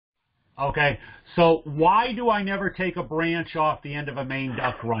Okay, so why do I never take a branch off the end of a main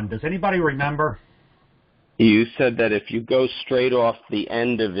duct run? Does anybody remember? You said that if you go straight off the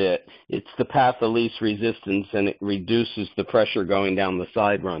end of it, it's the path of least resistance and it reduces the pressure going down the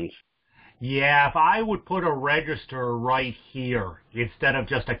side runs. Yeah, if I would put a register right here instead of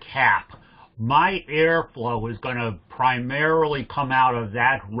just a cap, my airflow is going to primarily come out of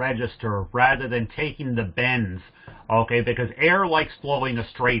that register rather than taking the bends, okay, because air likes flowing a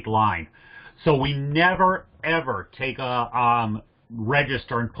straight line. So we never, ever take a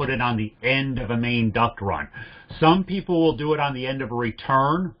register and put it on the end of a main duct run. Some people will do it on the end of a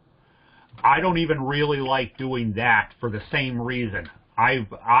return. I don't even really like doing that for the same reason.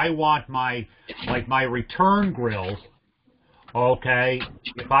 I want my return grills, okay,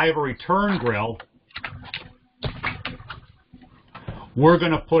 if I have a return grill, we're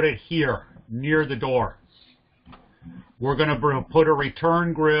going to put it here near the door. We're going to put a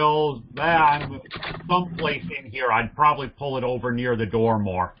return grill someplace in here. I'd probably pull it over near the door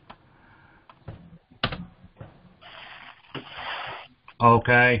more.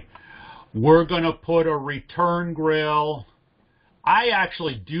 Okay. We're going to put a return grill. I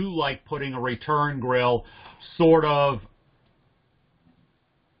actually do like putting a return grill sort of,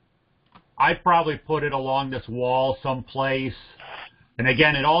 I'd probably put it along this wall someplace. And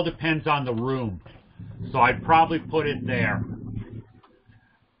again, it all depends on the room. So I'd probably put it there.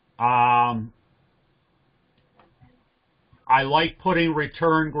 I like putting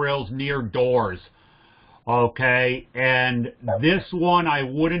return grills near doors. Okay, and this one I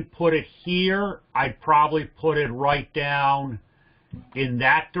wouldn't put it here. I'd probably put it right down in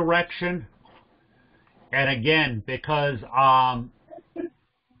that direction. And again, because I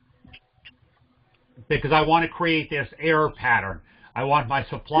want to create this air pattern. I want my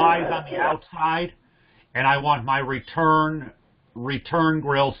supplies on the outside, and I want my return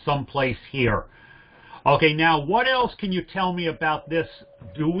grill someplace here. Okay, now what else can you tell me about this?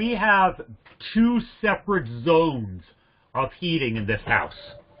 Do we have two separate zones of heating in this house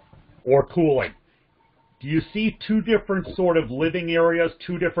or cooling? Do you see two different sort of living areas,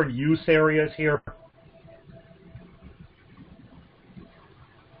 two different use areas here?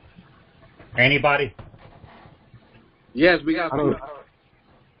 Anybody? Yes, we got.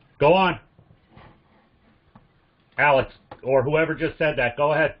 Go on. Alex, or whoever just said that,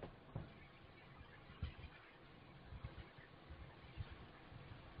 go ahead.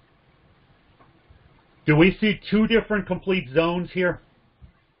 Do we see two different complete zones here?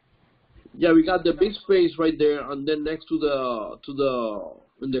 Yeah, we got the big space right there, and then next to the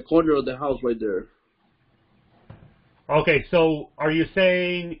in the corner of the house right there. Okay, so are you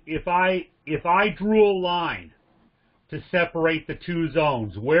saying if I drew a line to separate the two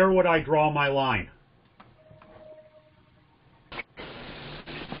zones, where would I draw my line?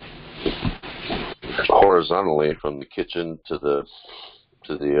 Horizontally from the kitchen to the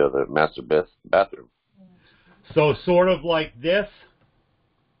master bathroom. So sort of like this?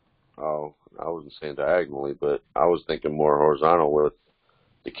 Oh, I wasn't saying diagonally, but I was thinking more horizontal with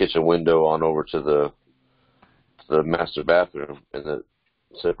the kitchen window on over to the master bathroom, and then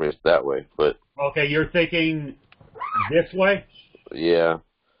separates that way. But okay, you're thinking this way? Yeah,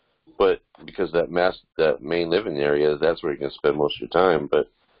 but because that main living area, that's where you can spend most of your time.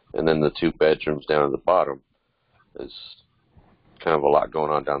 And then the two bedrooms down at the bottom is kind of a lot going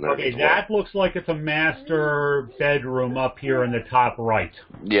on down there. Okay, that looks like it's a master bedroom up here in the top right.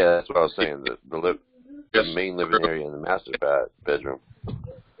 Yeah, that's what I was saying. The main living area and the master bedroom.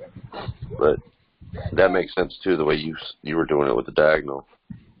 But that makes sense too, the way you were doing it with the diagonal.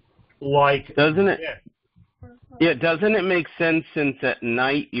 Like, doesn't it? Yeah, doesn't it make sense since at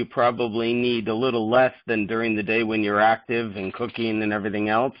night you probably need a little less than during the day when you're active and cooking and everything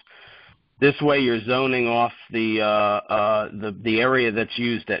else? This way you're zoning off the area that's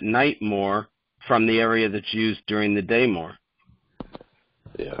used at night more from the area that's used during the day more.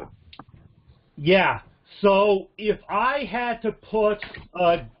 Yeah. Yeah. So if I had to put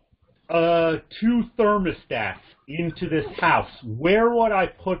two thermostats into this house, where would I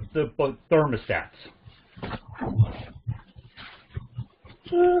put the thermostats?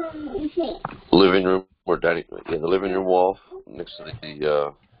 Living room or dining room? Yeah, the living room wall next to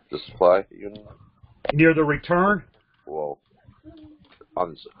the supply unit. Near the return? Well,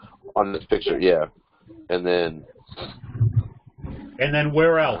 on this picture, yeah. And then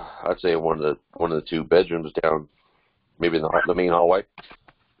where else? I'd say one of the two bedrooms down, maybe in the main hallway.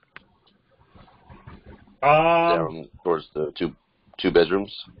 Down towards the two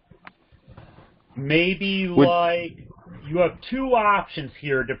bedrooms. Maybe like you have two options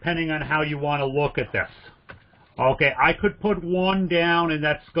here depending on how you want to look at this. Okay, I could put one down, and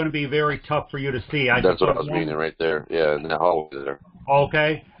that's going to be very tough for you to see. That's what I was meaning right there. Yeah, in the hallway there.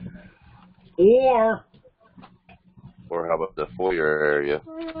 Okay. Or how about the foyer area?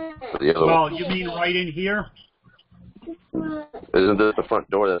 The other well, one. you mean right in here? Isn't this the front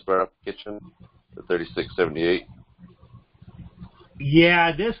door that's right up the kitchen? The 3678.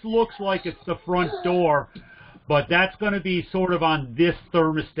 Yeah, this looks like it's the front door, but that's going to be sort of on this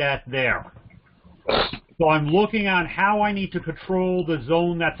thermostat there. So I'm looking on how I need to control the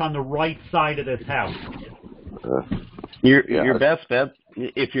zone that's on the right side of this house. Your best bet,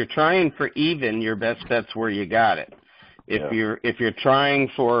 if you're trying for even, your best bet's where you got it. If you're trying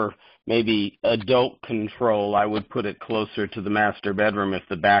for maybe adult control, I would put it closer to the master bedroom if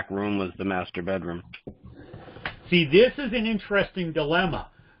the back room was the master bedroom. See, this is an interesting dilemma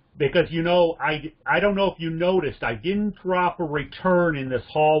because, you know, I don't know if you noticed, I didn't drop a return in this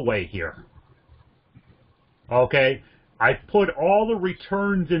hallway here. Okay? I put all the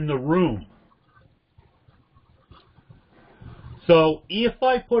returns in the room. So if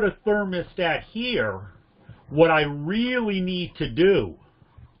I put a thermostat here, what I really need to do,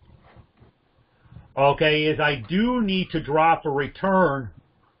 okay, is I do need to drop a return,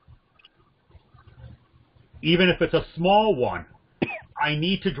 even if it's a small one. I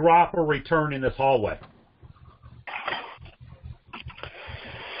need to drop a return in this hallway.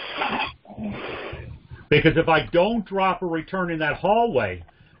 Because if I don't drop a return in that hallway,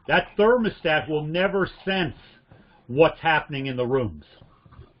 that thermostat will never sense what's happening in the rooms.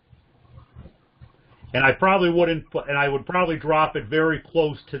 And I probably wouldn't, and I would probably drop it very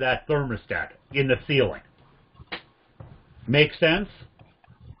close to that thermostat in the ceiling. Make sense?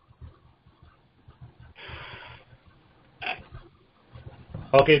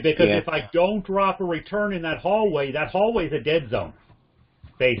 Okay, because if I don't drop a return in that hallway is a dead zone,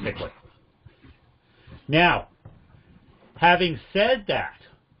 basically. Now, having said that,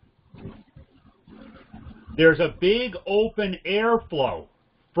 there's a big open airflow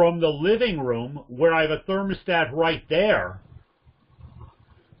from the living room, where I have a thermostat right there,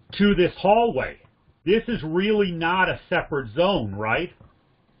 to this hallway. This is really not a separate zone, right?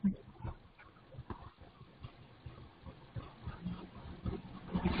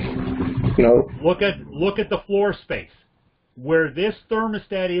 No. Look at the floor space. Where this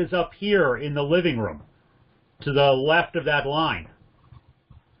thermostat is up here in the living room, to the left of that line,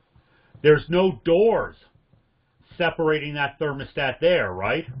 there's no doors separating that thermostat there,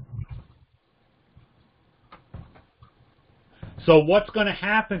 right? So what's going to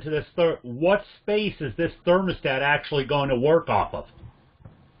happen to this? What space is this thermostat actually going to work off of?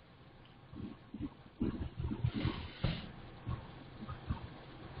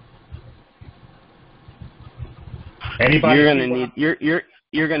 Anybody?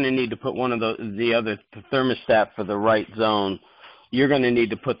 You're going to need to put one of the other thermostat for the right zone. You're going to need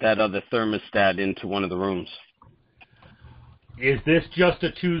to put that other thermostat into one of the rooms. Is this just a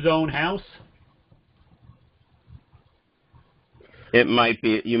 2-zone house? It might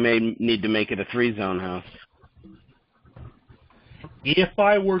be. You may need to make it a 3-zone house. If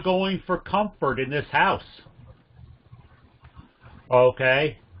I were going for comfort in this house,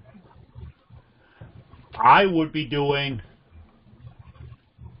 okay, I would be doing,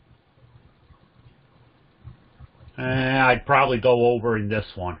 I'd probably go over in this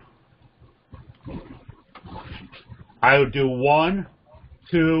one. I would do 1,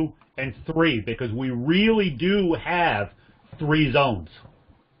 2, and 3 because we really do have 3 zones.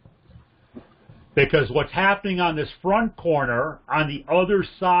 Because what's happening on this front corner, on the other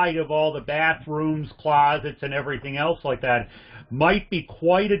side of all the bathrooms, closets, and everything else like that, might be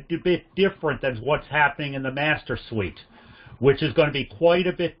quite a bit different than what's happening in the master suite, which is going to be quite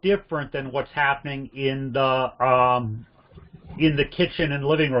a bit different than what's happening in the kitchen and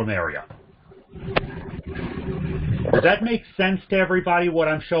living room area. Does that make sense to everybody, what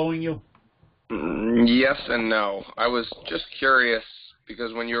I'm showing you? Yes and no. I was just curious,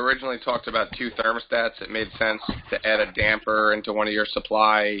 because when you originally talked about 2 thermostats, it made sense to add a damper into one of your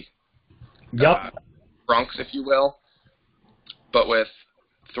supply trunks, if you will. But with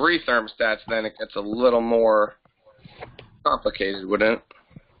 3 thermostats, then it gets a little more complicated, wouldn't it?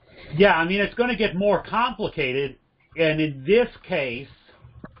 Yeah, I mean, it's going to get more complicated, and in this case,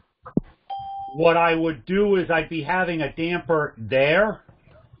 what I would do is I'd be having a damper there,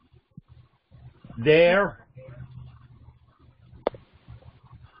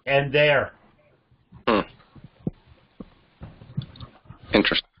 and there.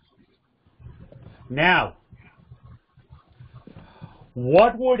 Interesting. Now,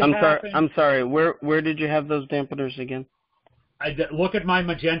 what would happen? I'm sorry. Where did you have those dampeners again? Look at my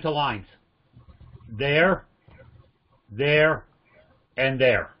magenta lines. There there, and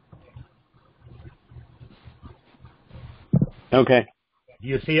there. Okay. Do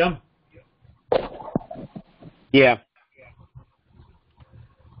you see them? Yeah.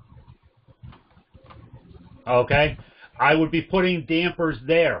 Okay. I would be putting dampers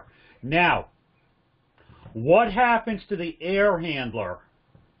there. Now, what happens to the air handler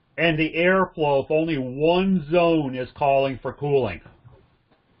and the airflow if only one zone is calling for cooling?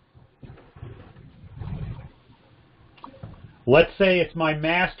 Let's say it's my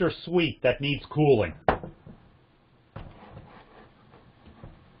master suite that needs cooling.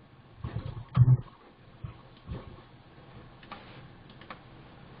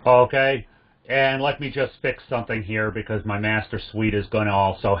 Okay, and let me just fix something here because my master suite is going to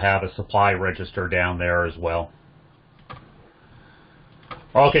also have a supply register down there as well.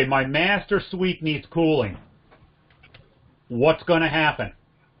 Okay, my master suite needs cooling. What's going to happen?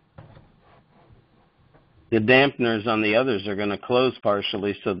 The dampeners on the others are going to close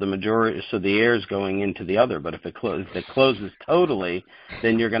partially, so the air is going into the other. But if it closes totally,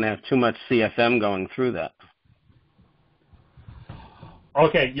 then you're going to have too much CFM going through that.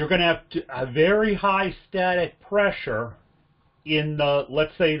 Okay, you're going to have a very high static pressure in the,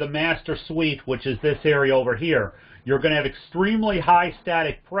 let's say, the master suite, which is this area over here. You're going to have extremely high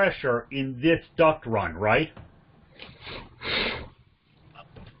static pressure in this duct run, right?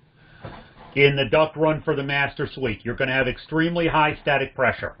 In the duct run for the master suite, you're going to have extremely high static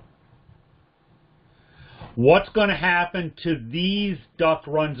pressure. What's going to happen to these duct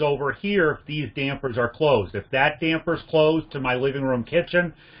runs over here if these dampers are closed? If that damper's closed to my living room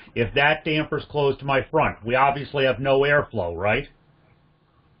kitchen, if that damper's closed to my front, we obviously have no airflow, right?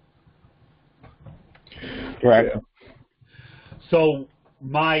 Correct. So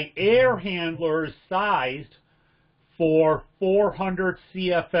my air handler is sized for 400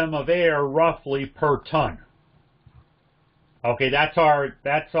 CFM of air roughly per ton. Okay, that's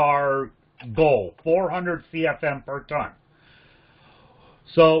our goal, 400 CFM per ton.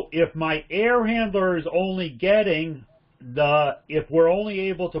 So if my air handler is only getting if we're only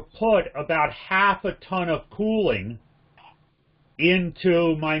able to put about half a ton of cooling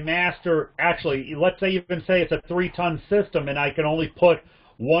into my master, actually, let's even say it's a 3-ton system and I can only put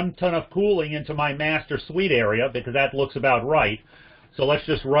 1 ton of cooling into my master suite area because that looks about right. So let's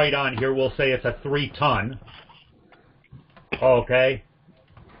just write on here, we'll say it's a 3-ton. Okay.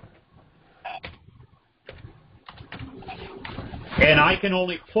 And I can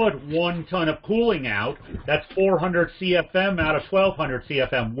only put 1 ton of cooling out. That's 400 CFM out of 1200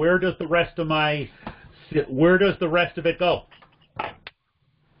 CFM. Where does the rest of it go?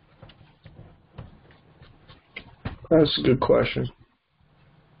 That's a good question.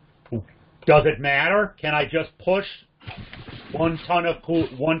 Does it matter? Can I just push 1 ton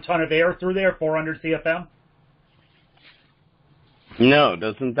of air through there, 400 CFM? No,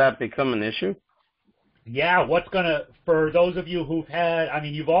 doesn't that become an issue? Yeah, for those of you who've had,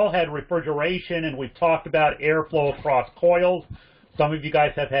 you've all had refrigeration and we've talked about airflow across coils. Some of you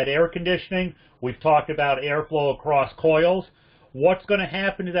guys have had air conditioning. We've talked about airflow across coils. What's going to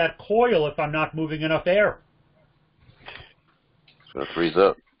happen to that coil if I'm not moving enough air? It's going to freeze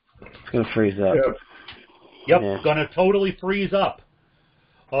up. It's going to freeze up. Yep, it's going to totally freeze up.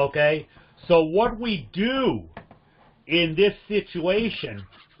 Okay, so what we do in this situation,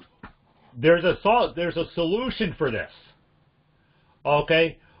 there's a solution for this.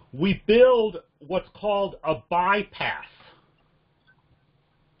 Okay, we build what's called a bypass.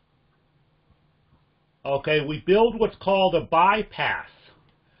 Okay, we build what's called a bypass.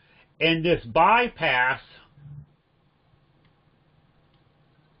 And this bypass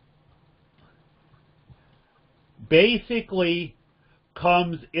basically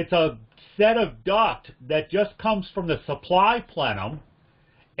it's a set of duct that just comes from the supply plenum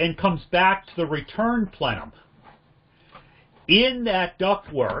and comes back to the return plenum. In that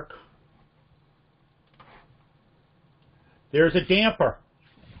ductwork, there's a damper.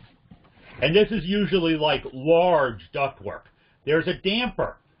 And this is usually like large ductwork. There's a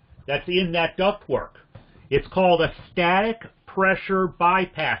damper that's in that ductwork. It's called a static pressure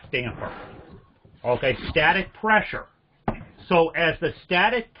bypass damper. Okay, static pressure. So as the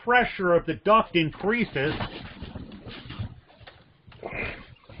static pressure of the duct increases,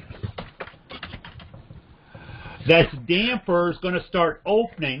 this damper is going to start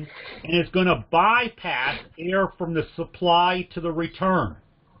opening and it's going to bypass air from the supply to the return.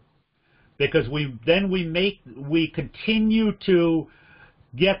 Because we continue to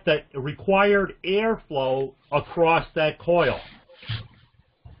get the required airflow across that coil.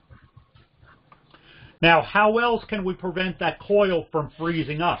 Now, how else can we prevent that coil from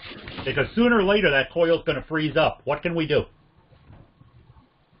freezing up? Because sooner or later that coil is going to freeze up. What can we do?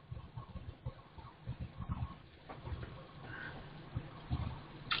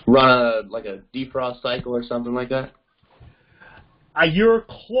 Run like a defrost cycle or something like that? You're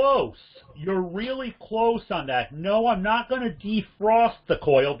close. You're really close on that. No, I'm not going to defrost the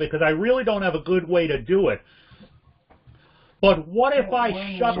coil because I really don't have a good way to do it. But what if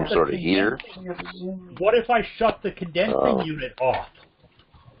I shut Some the sort of heater? What if I shut the condensing unit off?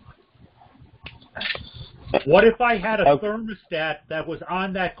 What if I had a thermostat that was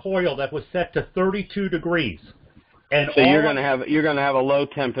on that coil that was set to 32 degrees? And so you're going to have a low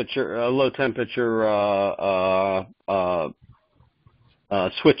temperature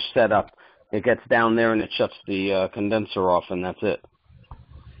switch set up. It gets down there and it shuts the condenser off, and that's it.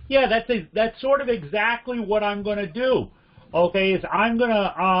 Yeah, that's sort of exactly what I'm going to do. Okay, is I'm going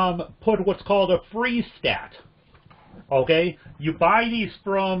to put what's called a freeze stat. Okay, you buy these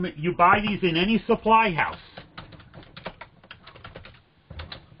in any supply house.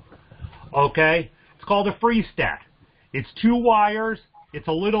 Okay, it's called a freeze stat. It's 2 wires. It's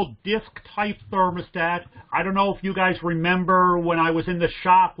a little disc-type thermostat. I don't know if you guys remember when I was in the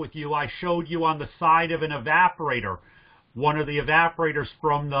shop with you, I showed you on the side of an evaporator, one of the evaporators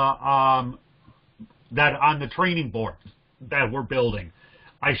from the that on the training boards that we're building.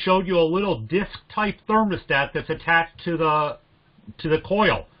 I showed you a little disc-type thermostat that's attached to the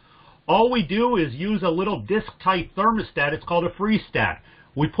coil. All we do is use a little disc-type thermostat. It's called a freeze stat.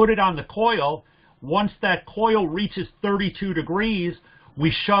 We put it on the coil. Once that coil reaches 32 degrees,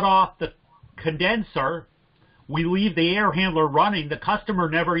 we shut off the condenser. We leave the air handler running. The customer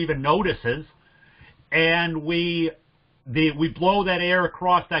never even notices. And we blow that air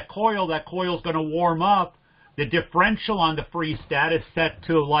across that coil. That coil's going to warm up. The differential on the freeze stat is set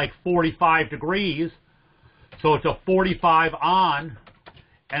to like 45 degrees. So it's a 45 on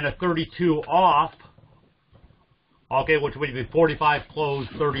and a 32 off. Okay, which would be 45 closed,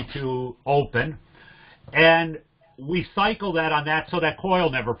 32 open. And we cycle that on that so that coil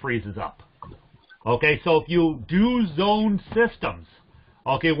never freezes up. Okay, so if you do zone systems,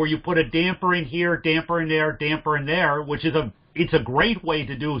 okay, where you put a damper in here, damper in there, which is it's a great way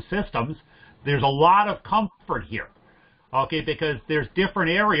to do systems. There's a lot of comfort here, okay, because there's different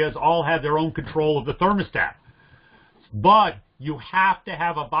areas all have their own control of the thermostat. But you have to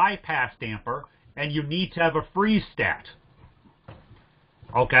have a bypass damper and you need to have a freeze stat.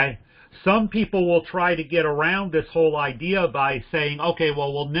 Okay? Some people will try to get around this whole idea by saying, okay,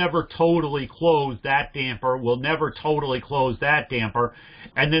 well, we'll never totally close that damper. We'll never totally close that damper.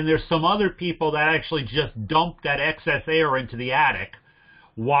 And then there's some other people that actually just dump that excess air into the attic.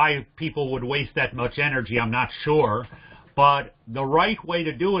 Why people would waste that much energy, I'm not sure. But the right way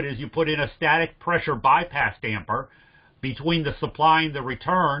to do it is you put in a static pressure bypass damper between the supply and the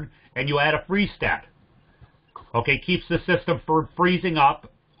return, and you add a freeze stat. Okay, keeps the system from freezing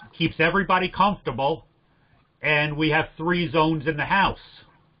up, keeps everybody comfortable, and we have 3 zones in the house.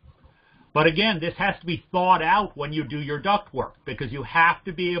 But again, this has to be thought out when you do your ductwork, because you have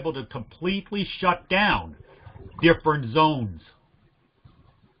to be able to completely shut down different zones.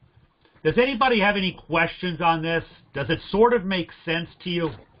 Does anybody have any questions on this? Does it sort of make sense to you?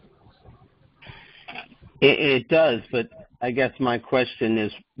 It does, but I guess my question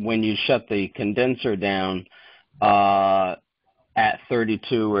is when you shut the condenser down at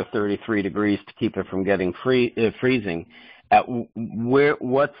 32 or 33 degrees to keep it from getting freezing,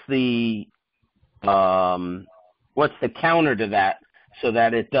 what's the counter to that so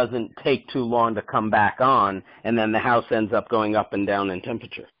that it doesn't take too long to come back on and then the house ends up going up and down in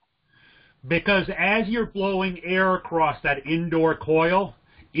temperature? Because as you're blowing air across that indoor coil,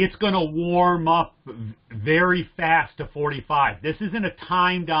 it's going to warm up very fast to 45. This isn't a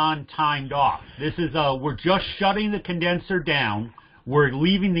timed on, timed off. This is we're just shutting the condenser down. We're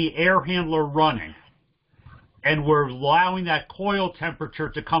leaving the air handler running. And we're allowing that coil temperature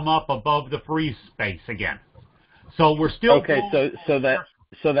to come up above the freeze space again. So we're still okay. So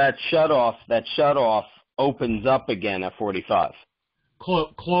that shut off opens up again at 45.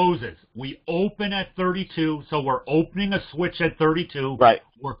 Closes. We open at 32, so we're opening a switch at 32. Right.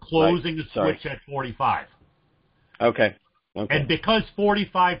 We're closing a switch at 45. Okay. And because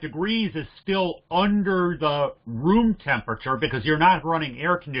 45 degrees is still under the room temperature, because you're not running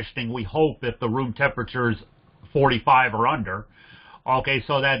air conditioning, we hope, if the room temperature is 45 or under. Okay,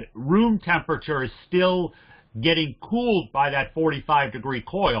 so that room temperature is still getting cooled by that 45-degree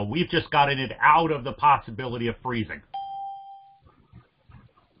coil. We've just gotten it out of the possibility of freezing.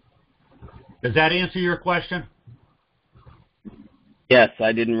 Does that answer your question? Yes,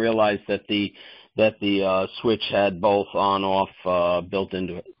 I didn't realize that the that the switch had both on-off built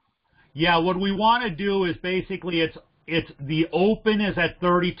into it. Yeah, what we want to do is basically it's the open is at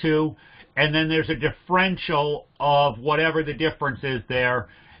 32, and then there's a differential of whatever the difference is there,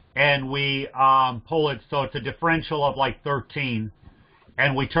 and we pull it so it's a differential of like 13,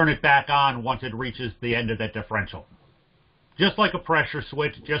 and we turn it back on once it reaches the end of that differential. Just like a pressure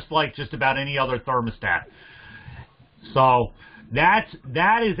switch, just like just about any other thermostat. So that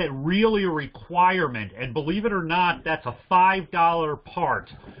is really a requirement, and believe it or not, that's a $5 part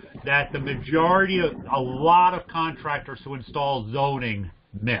that the majority of a lot of contractors who install zoning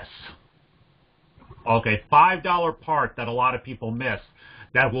miss. Okay, $5 part that a lot of people miss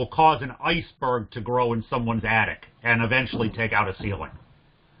that will cause an iceberg to grow in someone's attic and eventually take out a ceiling.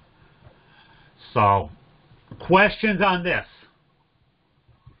 So, questions on this?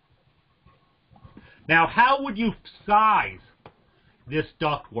 Now, how would you size this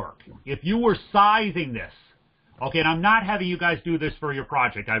ductwork? If you were sizing this, okay, and I'm not having you guys do this for your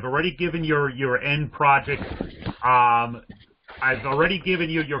project. I've already given your end project. I've already given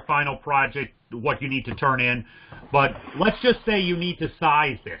you your final project, what you need to turn in. But let's just say you need to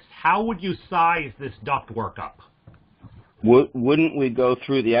size this. How would you size this ductwork up? Wouldn't we go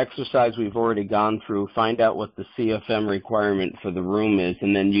through the exercise we've already gone through, find out what the CFM requirement for the room is,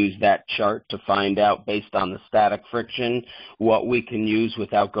 and then use that chart to find out, based on the static friction, what we can use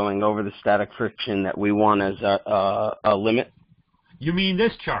without going over the static friction that we want as a limit? You mean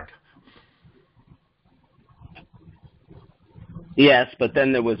this chart? Yes, but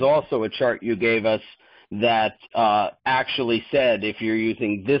then there was also a chart you gave us that actually said if you're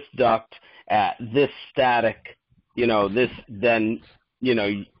using this duct at this static, this, then, Yeah,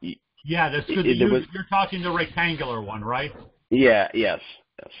 you're talking the rectangular one, right? Yeah, yes.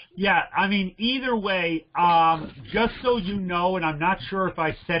 Yeah, I mean, either way, just so you know, and I'm not sure if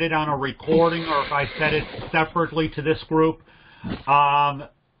I said it on a recording or if I said it separately to this group,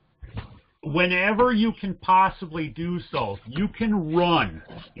 whenever you can possibly do so, you can run,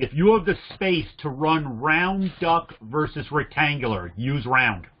 if you have the space to run round duct versus rectangular, use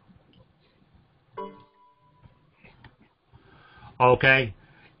round. Okay?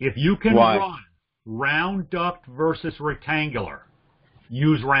 If you can run round duct versus rectangular,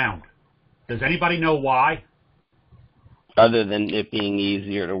 use round. Does anybody know why? Other than it being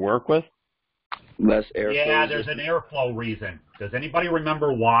easier to work with? Less airflow. Yeah, there's an airflow reason. Does anybody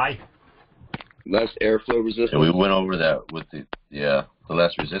remember why? Less airflow resistance. And we went over that with the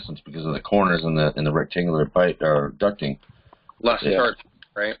less resistance because of the corners in the rectangular pipe or ducting. Less charge,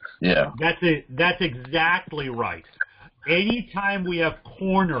 right? Yeah. That's exactly right. Anytime we have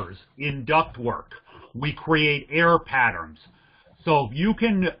corners in ductwork, we create air patterns. So if you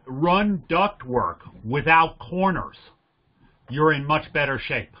can run ductwork without corners, you're in much better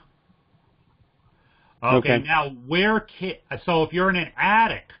shape. Okay. Now, so if you're in an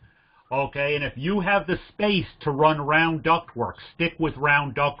attic, okay, and if you have the space to run round ductwork, stick with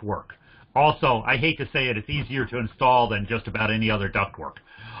round ductwork. Also, I hate to say it, it's easier to install than just about any other ductwork.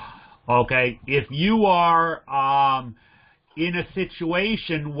 Okay, if you are in a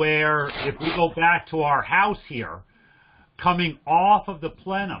situation where, if we go back to our house here, coming off of the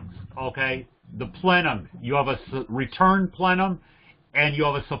plenum, okay, the plenum, you have a return plenum and you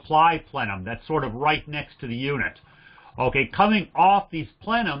have a supply plenum that's sort of right next to the unit. Okay, coming off these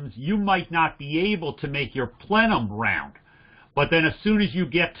plenums, you might not be able to make your plenum round. But then as soon as you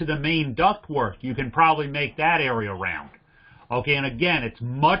get to the main ductwork, you can probably make that area round. Okay, and again, it's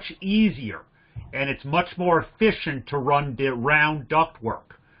much easier and it's much more efficient to run the round ductwork.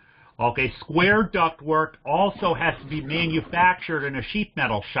 Okay, square ductwork also has to be manufactured in a sheet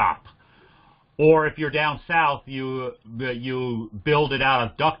metal shop. Or if you're down south, you build it out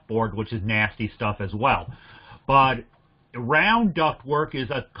of ductboard, which is nasty stuff as well. But round ductwork is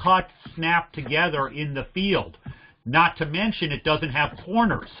a cut, snap together in the field. Not to mention it doesn't have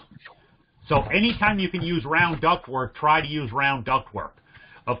corners. So anytime you can use round ductwork, try to use round ductwork.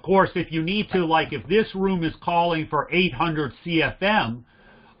 Of course, if you need to, like if this room is calling for 800 CFM,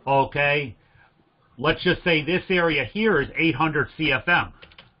 okay, let's just say this area here is 800 CFM.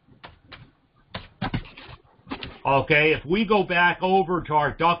 Okay, if we go back over to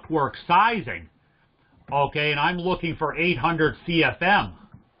our ductwork sizing, okay, and I'm looking for 800 CFM,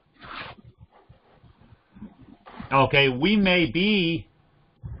 okay, we may be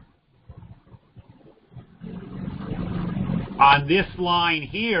on this line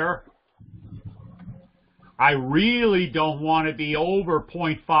here. I really don't want to be over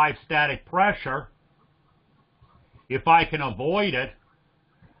 0.5 static pressure if I can avoid it,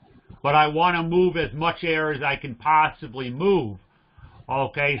 but I want to move as much air as I can possibly move.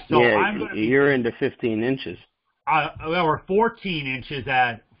 Okay, so yeah, I'm going to be... you're into 15 inches. Or 14 inches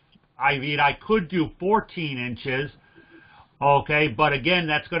at... I mean, I could do 14 inches, okay, but again,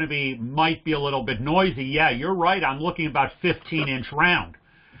 that's going to be, might be a little bit noisy. Yeah, you're right, I'm looking about 15-inch round.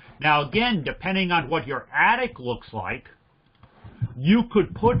 Now, again, depending on what your attic looks like, you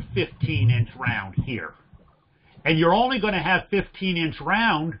could put 15-inch round here. And you're only going to have 15-inch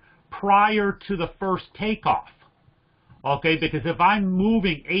round prior to the first takeoff. Okay, because if I'm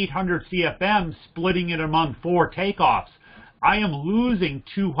moving 800 CFM, splitting it among 4 takeoffs, I am losing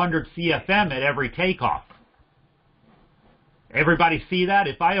 200 CFM at every takeoff. Everybody see that?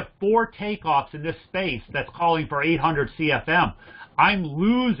 If I have 4 takeoffs in this space that's calling for 800 CFM, I'm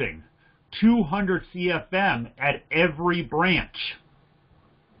losing 200 CFM at every branch.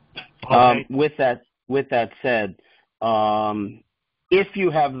 Okay. With that said, if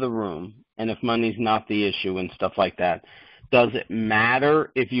you have the room, and if money's not the issue and stuff like that, does it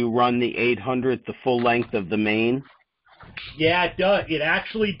matter if you run the 800 the full length of the main? Yeah, it does. It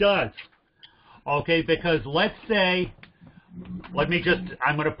actually does. Okay, because let's say, I'm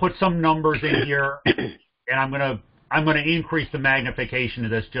going to put some numbers in here, and I'm going to increase the magnification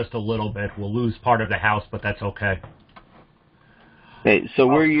of this just a little bit. We'll lose part of the house, but that's okay. Okay, so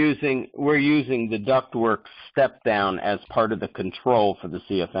we're using the ductwork step down as part of the control for the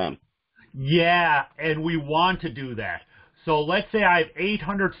CFM. Yeah, and we want to do that. So let's say I have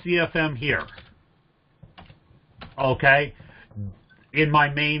 800 CFM here, okay, in my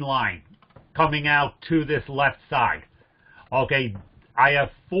main line, coming out to this left side. Okay, I have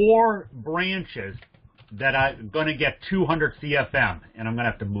 4 branches that I'm going to get 200 CFM, and I'm going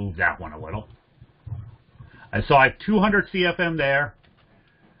to have to move that one a little. And so I have 200 CFM there.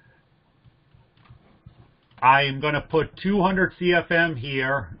 I am going to put 200 CFM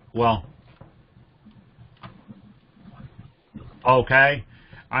here. Well, okay.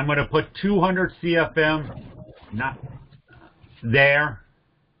 I'm going to put 200 CFM not there.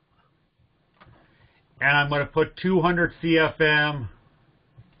 And I'm going to put 200 CFM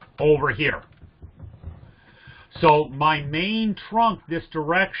over here. So my main trunk this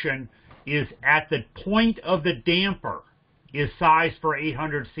direction is at the point of the damper is sized for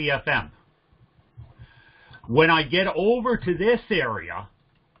 800 CFM. When I get over to this area,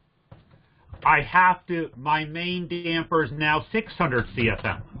 I have to, my main damper is now 600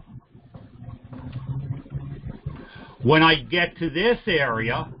 CFM. When I get to this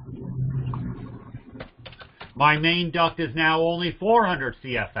area, my main duct is now only 400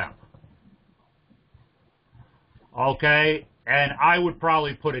 CFM. Okay, and I would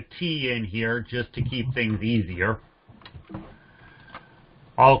probably put a T in here just to keep things easier.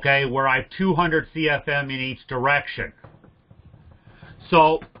 Okay, where I have 200 CFM in each direction.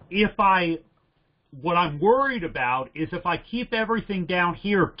 So what I'm worried about is if I keep everything down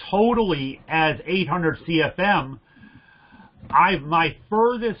here totally as 800 CFM, my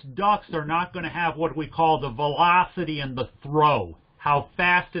furthest ducts are not going to have what we call the velocity and the throw, how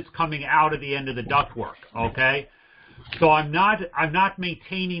fast it's coming out of the end of the ductwork, okay? So I'm not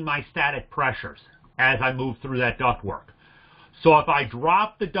maintaining my static pressures as I move through that ductwork. So if I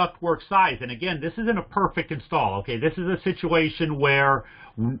drop the ductwork size, and again, this isn't a perfect install, okay? This is a situation where,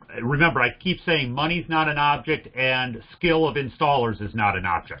 remember, I keep saying money's not an object and skill of installers is not an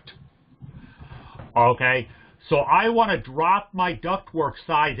object, okay? So I want to drop my ductwork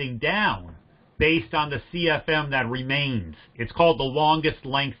sizing down based on the CFM that remains. It's called the longest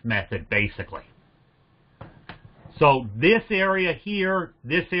length method, basically. So this area here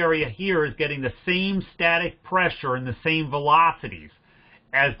is getting the same static pressure and the same velocities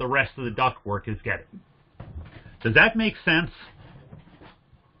as the rest of the ductwork is getting. Does that make sense?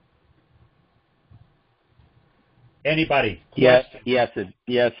 Anybody? Yes,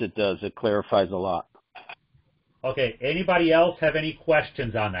 it does. It clarifies a lot. Okay, anybody else have any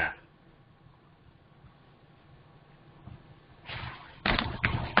questions on that?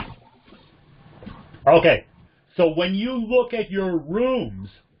 Okay, so when you look at your rooms,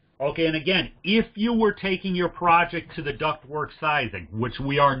 okay, and again, if you were taking your project to the ductwork sizing, which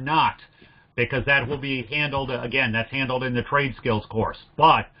we are not, because that will be handled, again, that's handled in the trade skills course,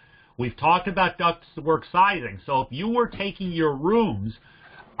 but we've talked about ductwork sizing, so if you were taking your rooms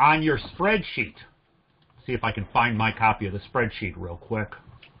on your spreadsheet, see if I can find my copy of the spreadsheet real quick.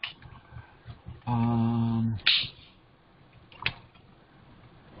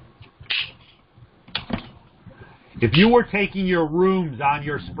 If you were taking your rooms on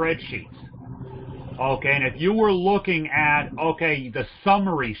your spreadsheets, okay, and if you were looking at, okay, the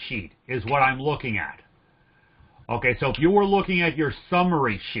summary sheet is what I'm looking at. Okay, so if you were looking at your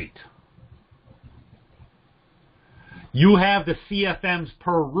summary sheet, You have the CFMs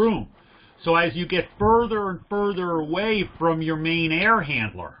per room. So as you get further and further away from your main air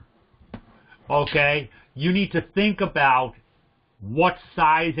handler, okay, you need to think about what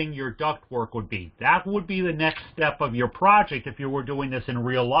sizing your ductwork would be. That would be the next step of your project if you were doing this in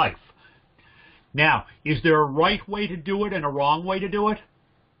real life. Now, is there a right way to do it and a wrong way to do it?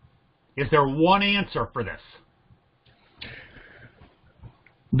 Is there one answer for this?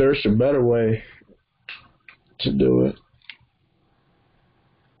 There's a better way to do it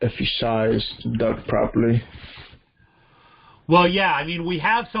if you size the duct properly. Well, yeah, I mean, we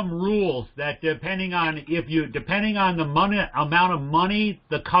have some rules that depending on the amount of money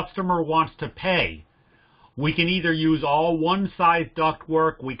the customer wants to pay, we can either use all one size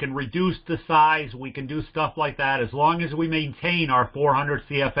ductwork, we can reduce the size, we can do stuff like that as long as we maintain our 400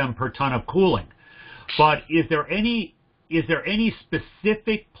 CFM per ton of cooling. But is there any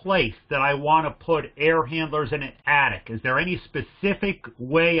specific place that I want to put air handlers in an attic? Is there any specific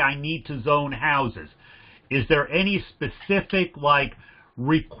way I need to zone houses? Is there any specific, like,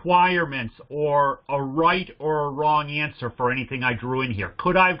 requirements or a right or a wrong answer for anything I drew in here?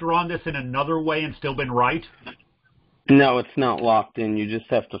 Could I have drawn this in another way and still been right? No, it's not locked in. You just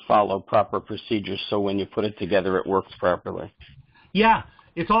have to follow proper procedures so when you put it together, it works properly. Yeah,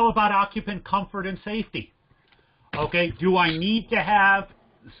 it's all about occupant comfort and safety. Okay, do I need to have,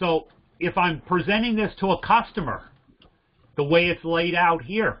 so if I'm presenting this to a customer, the way it's laid out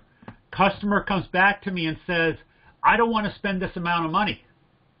here, customer comes back to me and says, I don't want to spend this amount of money.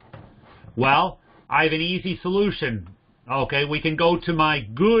 Well, I have an easy solution. Okay, we can go to my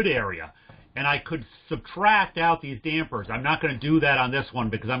good area, and I could subtract out these dampers. I'm not going to do that on this one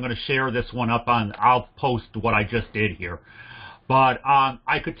because I'm going to share this one up on, I'll post what I just did here. But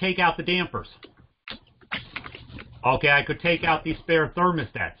I could take out the dampers. Okay, I could take out these spare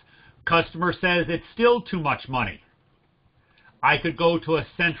thermostats. Customer says it's still too much money. I could go to a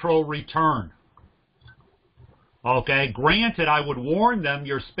central return. Okay, granted, I would warn them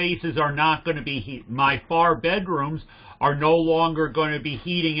your spaces are not going to be, my far bedrooms are no longer going to be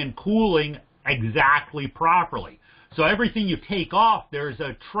heating and cooling exactly properly. So everything you take off, there's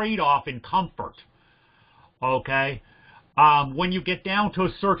a trade-off in comfort. Okay, when you get down to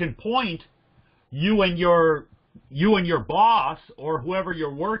a certain point, you and your boss or whoever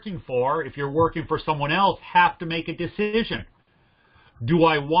you're working for, if you're working for someone else, have to make a decision. Do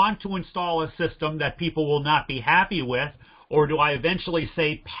I want to install a system that people will not be happy with, or do I eventually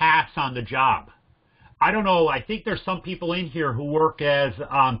say pass on the job? I don't know. I think there's some people in here who work as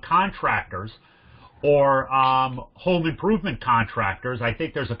contractors or home improvement contractors. I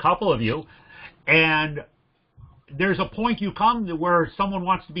think there's a couple of you. And there's a point you come to where someone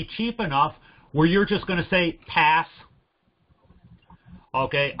wants to be cheap enough where you're just going to say pass.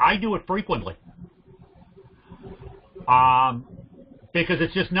 Okay, I do it frequently. Because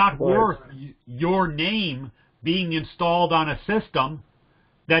it's just not worth your name being installed on a system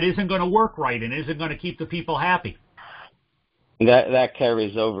that isn't going to work right and isn't going to keep the people happy. That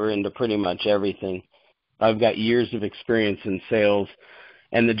carries over into pretty much everything. I've got years of experience in sales,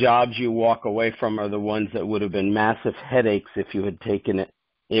 and the jobs you walk away from are the ones that would have been massive headaches if you had taken it.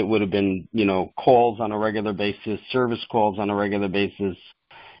 It would have been, calls on a regular basis, service calls on a regular basis,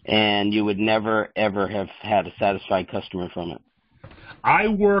 and you would never, ever have had a satisfied customer from it. I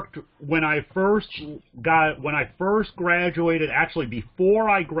worked when I first graduated, actually before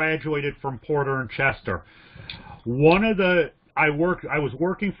I graduated from Porter and Chester. I was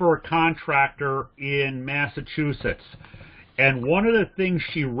working for a contractor in Massachusetts, and one of the things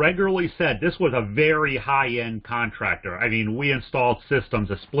she regularly said, this was a very high-end contractor. I mean, we installed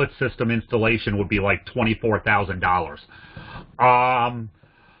systems. A split system installation would be like $24,000.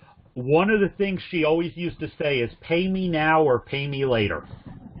 One of the things she always used to say is, pay me now or pay me later.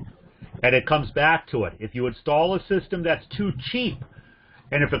 And it comes back to it. If you install a system that's too cheap,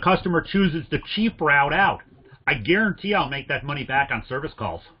 and if a customer chooses the cheap route out, I guarantee I'll make that money back on service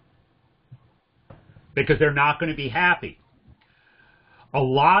calls. Because they're not going to be happy. A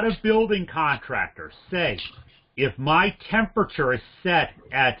lot of building contractors say, if my temperature is set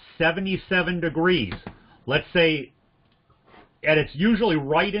at 77 degrees, let's say, and it's usually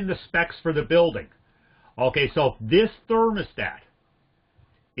right in the specs for the building. Okay, so if this thermostat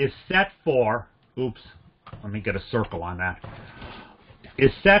is set for, let me get a circle on that,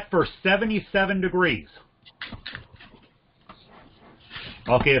 is set for 77 degrees.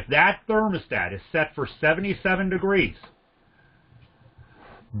 Okay, if that thermostat is set for 77 degrees,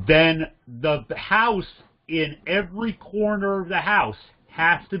 then the house, in every corner of the house,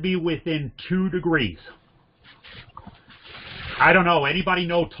 has to be within 2 degrees. I don't know. Anybody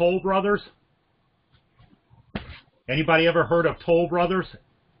know Toll Brothers? Anybody ever heard of Toll Brothers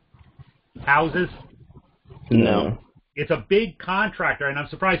houses? No. It's a big contractor, and I'm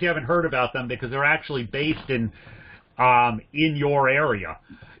surprised you haven't heard about them because they're actually based in your area.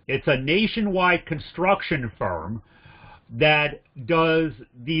 It's a nationwide construction firm that does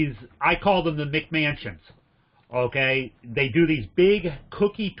these, I call them the McMansions. Okay, they do these big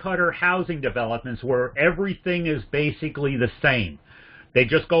cookie-cutter housing developments where everything is basically the same. They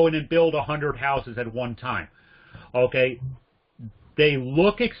just go in and build 100 houses at one time. Okay, they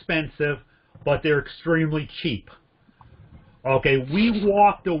look expensive, but they're extremely cheap. Okay, we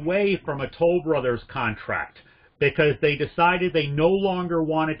walked away from a Toll Brothers contract because they decided they no longer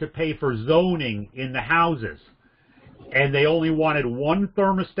wanted to pay for zoning in the houses. And they only wanted one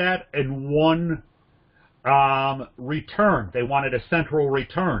thermostat and one return. They wanted a central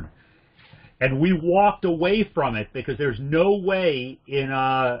return. And we walked away from it because there's no way in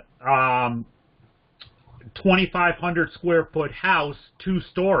a 2,500 square foot house,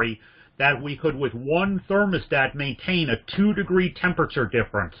 2-story, that we could with one thermostat maintain a 2-degree temperature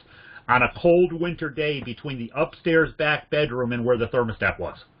difference on a cold winter day between the upstairs back bedroom and where the thermostat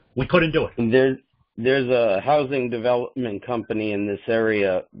was. We couldn't do it. There's a housing development company in this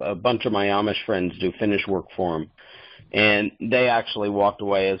area. A bunch of my Amish friends do finish work for them, and they actually walked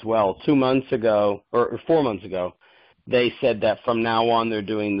away as well. 2 months ago, or 4 months ago, they said that from now on they're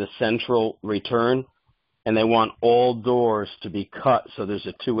doing the central return, and they want all doors to be cut so there's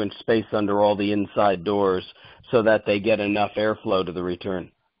a 2-inch space under all the inside doors so that they get enough airflow to the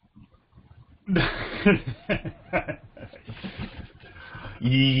return.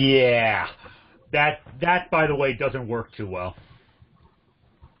 Yeah. That, by the way, doesn't work too well.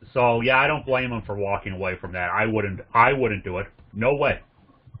 So, yeah, I don't blame them for walking away from that. I wouldn't do it. No way.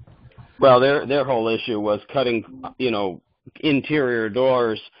 Well, their whole issue was cutting, interior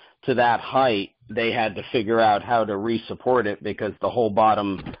doors to that height. They had to figure out how to re-support it because the whole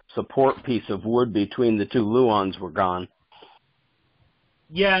bottom support piece of wood between the two luans were gone.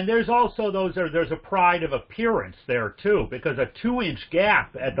 Yeah, and there's also there's a pride of appearance there, too, because a 2-inch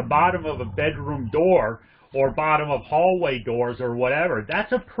gap at the bottom of a bedroom door or bottom of hallway doors or whatever,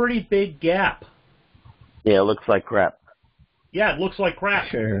 that's a pretty big gap. Yeah, it looks like crap. Yeah, it looks like crap.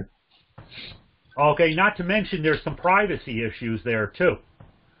 Sure. Okay, not to mention there's some privacy issues there, too.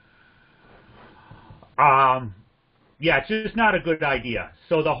 Yeah, it's just not a good idea.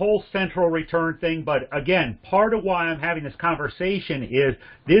 So the whole central return thing, but again, part of why I'm having this conversation is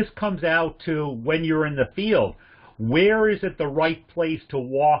this comes out to when you're in the field. Where is it the right place to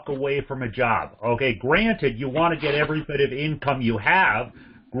walk away from a job? Okay, granted, you want to get every bit of income you have.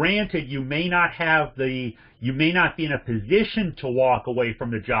 Granted, you may not be in a position to walk away from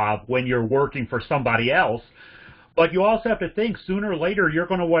the job when you're working for somebody else. But you also have to think sooner or later you're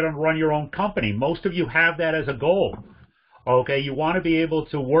going to want to run your own company. Most of you have that as a goal. Okay, you want to be able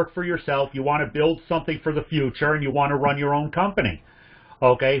to work for yourself. You want to build something for the future, and you want to run your own company.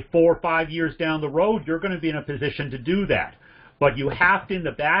 Okay, 4 or 5 years down the road, you're going to be in a position to do that. But you have to, in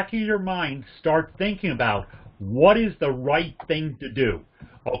the back of your mind, start thinking about what is the right thing to do.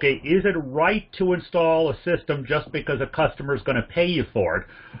 Okay, is it right to install a system just because a customer is going to pay you for it?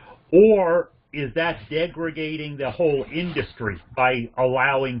 Or is that degrading the whole industry by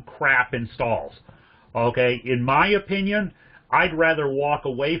allowing crap installs? Okay, in my opinion, I'd rather walk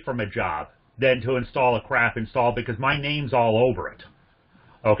away from a job than to install a crap install because my name's all over it.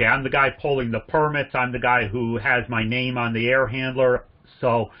 Okay, I'm the guy pulling the permits. I'm the guy who has my name on the air handler.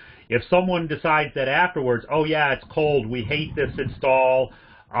 So if someone decides that afterwards, oh yeah, it's cold, we hate this install,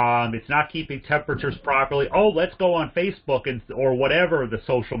 it's not keeping temperatures properly, oh, let's go on Facebook or whatever the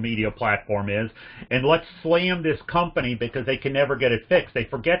social media platform is, and let's slam this company because they can never get it fixed. They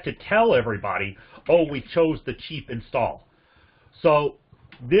forget to tell everybody, oh, we chose the cheap install. So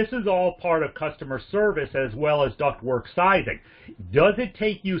this is all part of customer service as well as ductwork sizing. Does it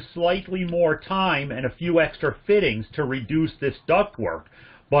take you slightly more time and a few extra fittings to reduce this ductwork?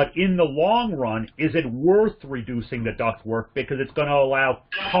 But in the long run, is it worth reducing the ductwork because it's going to allow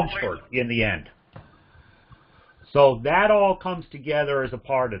comfort in the end? So that all comes together as a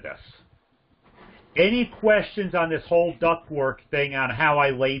part of this. Any questions on this whole ductwork thing on how I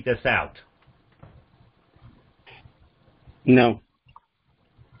laid this out? No.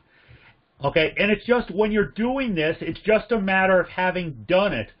 Okay, and it's just when you're doing this, it's just a matter of having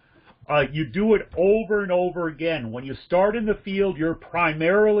done it. You do it over and over again. When you start in the field, you're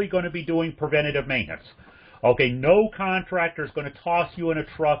primarily going to be doing preventative maintenance. Okay, no contractor is going to toss you in a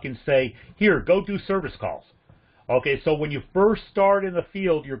truck and say, here, go do service calls. Okay, so when you first start in the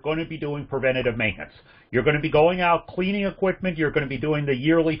field, you're going to be doing preventative maintenance. You're going to be going out cleaning equipment. You're going to be doing the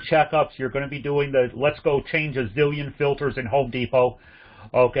yearly checkups. You're going to be doing the let's go change a zillion filters in Home Depot.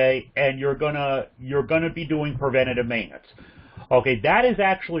 Okay, and you're gonna be doing preventative maintenance. Okay, that is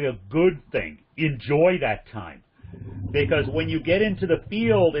actually a good thing. Enjoy that time, because when you get into the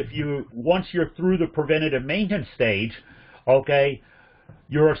field, once you're through the preventative maintenance stage, okay,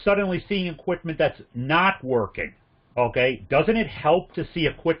 you're suddenly seeing equipment that's not working. Okay, doesn't it help to see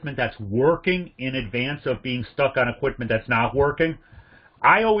equipment that's working in advance of being stuck on equipment that's not working?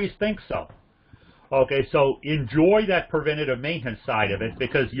 I always think so. Okay, so enjoy that preventative maintenance side of it,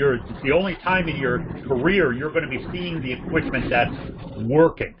 because it's the only time in your career you're going to be seeing the equipment that's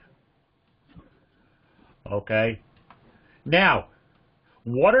working. Okay, now,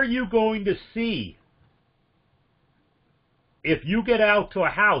 what are you going to see? If you get out to a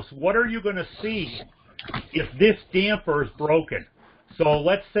house, what are you going to see if this damper is broken? So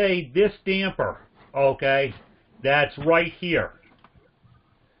let's say this damper, okay, that's right here,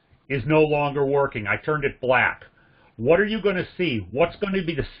 is no longer working. I turned it black. What are you going to see? What's going to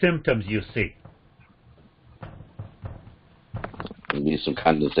be the symptoms you see? Maybe some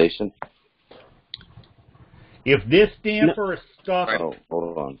condensation. If this damper is stuck... Oh,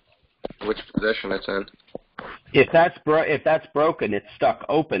 hold on. Which position it's in? If that's broken, it's stuck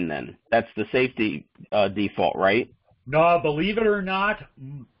open then. That's the safety default, right? No, believe it or not,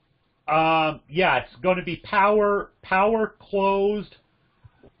 yeah, it's going to be power closed,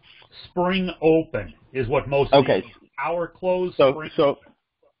 spring open is what most okay. Power closed, so spring.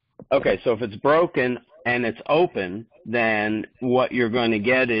 Okay, so if it's broken and it's open, then what you're going to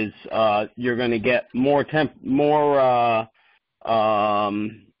get is you're going to get more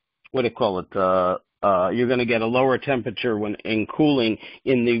what do you call it? You're going to get a lower temperature when in cooling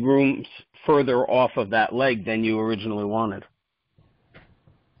in the rooms further off of that leg than you originally wanted.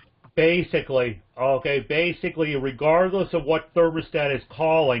 Basically, regardless of what thermostat is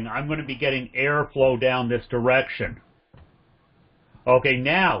calling, I'm going to be getting airflow down this direction. Okay,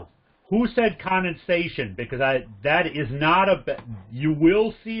 now, who said condensation? Because that is not you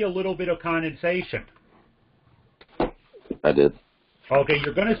will see a little bit of condensation. I did. Okay,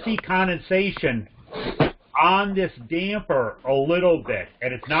 you're going to see condensation on this damper a little bit,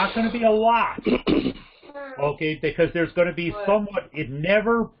 and it's not going to be a lot. Okay, because there's going to be somewhat, it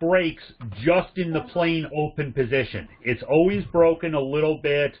never breaks just in the plain open position. It's always broken a little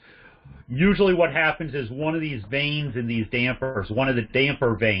bit. Usually what happens is one of these vanes in these dampers, one of the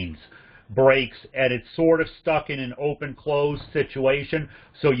damper vanes, breaks, and it's sort of stuck in an open-closed situation.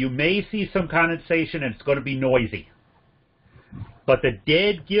 So you may see some condensation, and it's going to be noisy. But the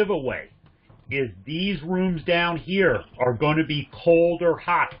dead giveaway is these rooms down here are going to be cold or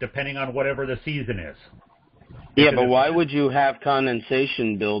hot, depending on whatever the season is. Yeah, but why would you have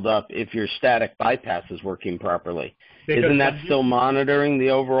condensation build up if your static bypass is working properly? Isn't that still monitoring the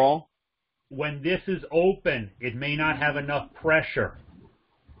overall? When this is open, it may not have enough pressure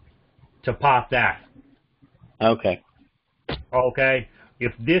to pop that. Okay. Okay?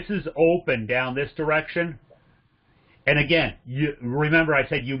 If this is open down this direction, and again, remember I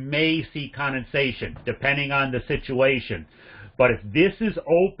said you may see condensation depending on the situation. But if this is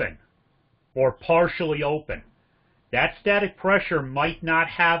open or partially open, that static pressure might not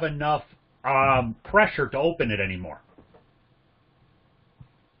have enough pressure to open it anymore.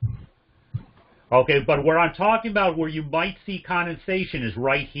 Okay, but where I'm talking about where you might see condensation is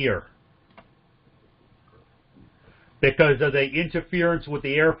right here. Because of the interference with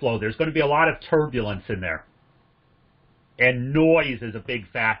the airflow, there's going to be a lot of turbulence in there. And noise is a big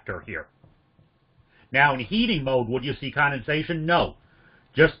factor here. Now, in heating mode, would you see condensation? No,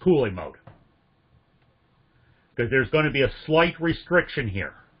 just cooling mode. Because there's going to be a slight restriction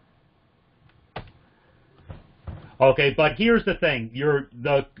here. Okay, but here's the thing.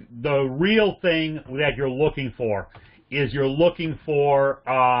 The real thing that you're looking for is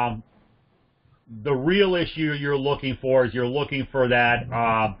the real issue you're looking for that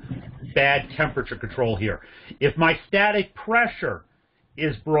bad temperature control here. If my static pressure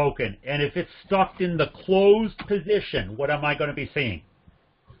is broken and if it's stuck in the closed position, what am I going to be seeing?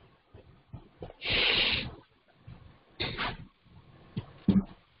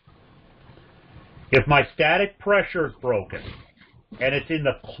 If my static pressure is broken and it's in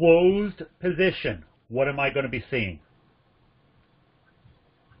the closed position, what am I going to be seeing?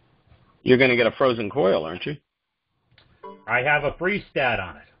 You're going to get a frozen coil, aren't you? I have a freeze stat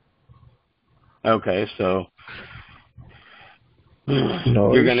on it. Okay, so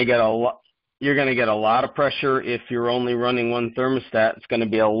you're going to get a lot. You're going to get a lot of pressure if you're only running one thermostat. It's going to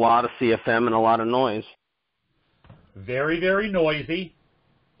be a lot of CFM and a lot of noise. very, very noisy.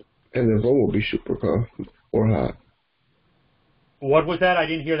 And the room will be super cold or hot. What was that? I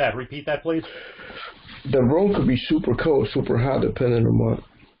didn't hear that. Repeat that, please. The room could be super cold, super hot, depending on what.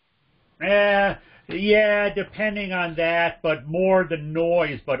 Yeah, depending on that, but more the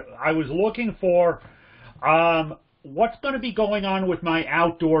noise. But I was looking for what's going to be going on with my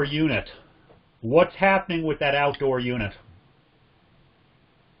outdoor unit. What's happening with that outdoor unit?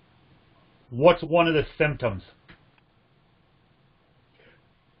 What's one of the symptoms?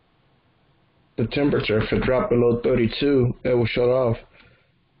 The temperature, if it dropped below 32, it will shut off.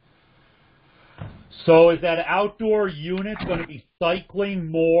 So is that outdoor unit going to be cycling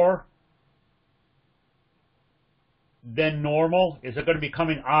more than normal? Is it going to be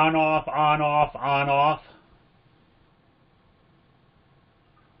coming on, off, on, off, on, off?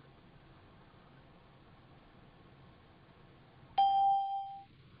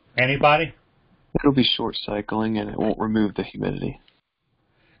 Anybody? It'll be short cycling and it won't remove the humidity.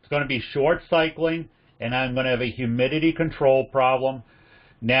 It's going to be short cycling, and I'm going to have a humidity control problem.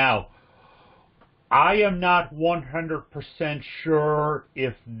 Now, I am not 100% sure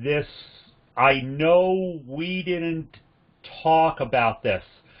if this, I know we didn't talk about this,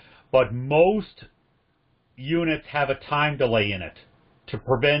 but most units have a time delay in it to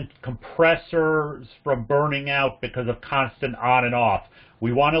prevent compressors from burning out because of constant on and off.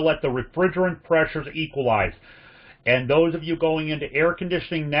 We want to let the refrigerant pressures equalize. And those of you going into air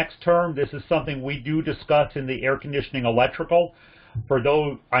conditioning next term, this is something we do discuss in the air conditioning electrical. For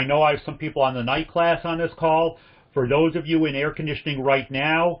those, I know I have some people on the night class on this call. For those of you in air conditioning right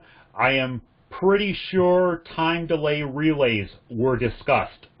now, I am pretty sure time delay relays were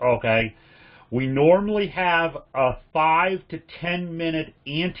discussed, okay? We normally have a 5 to 10 minute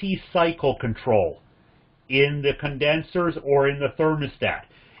anti-cycle control in the condensers or in the thermostat.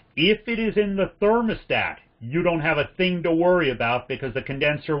 If it is in the thermostat, you don't have a thing to worry about because the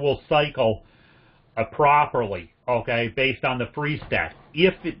condenser will cycle properly, okay, based on the freeze stat.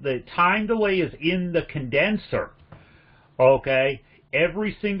 If the time delay is in the condenser, okay,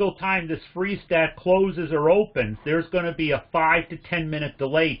 every single time this freeze stat closes or opens, there's going to be a 5 to 10 minute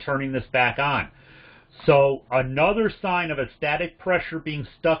delay turning this back on. So another sign of a static pressure being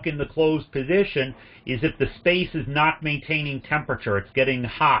stuck in the closed position is if the space is not maintaining temperature. It's getting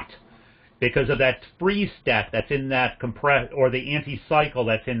hot because of that freeze stat that's in that or the anti-cycle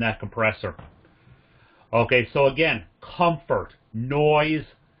that's in that compressor. Okay, so again, comfort, noise,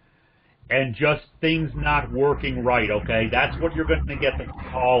 and just things not working right, okay? That's what you're going to get the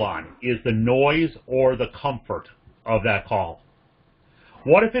call on, is the noise or the comfort of that call.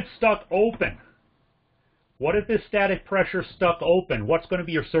 What if it's stuck open? What if this static pressure stuck open? What's going to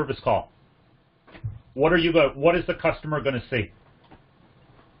be your service call? What is the customer going to see?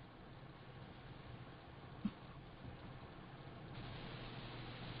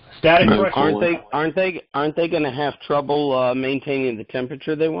 Static pressure. Aren't they going to have trouble maintaining the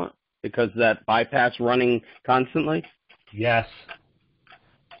temperature they want because that bypass running constantly? Yes.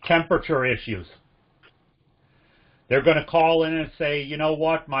 Temperature issues. They're going to call in and say, you know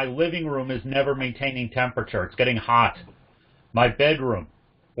what, my living room is never maintaining temperature. It's getting hot. My bedroom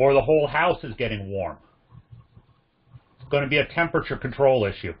or the whole house is getting warm. It's going to be a temperature control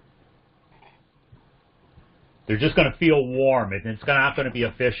issue. They're just going to feel warm, and it's not going to be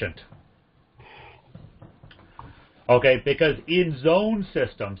efficient. Okay, because in zone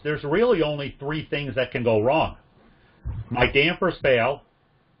systems, there's really only 3 things that can go wrong. My dampers fail,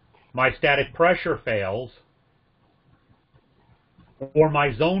 my static pressure fails, or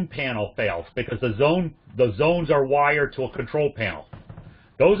my zone panel fails, because the zones are wired to a control panel.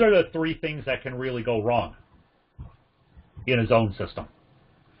 Those are the 3 things that can really go wrong in a zone system.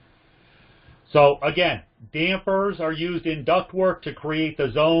 So again, dampers are used in ductwork to create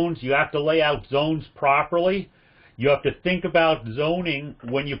the zones. You have to lay out zones properly. You have to think about zoning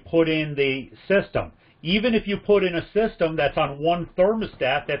when you put in the system. Even if you put in a system that's on one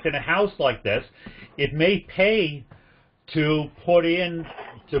thermostat that's in a house like this, it may pay to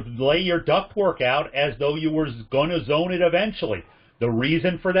lay your ductwork out as though you were going to zone it eventually. The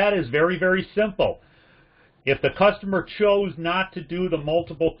reason for that is very, very simple. If the customer chose not to do the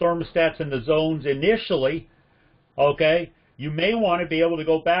multiple thermostats in the zones initially, okay, you may want to be able to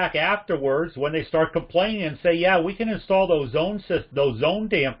go back afterwards when they start complaining and say, yeah, we can install those zone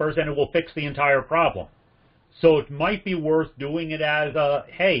dampers and it will fix the entire problem. So it might be worth doing it as a,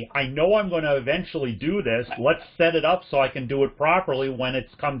 hey, I know I'm going to eventually do this. Let's set it up so I can do it properly when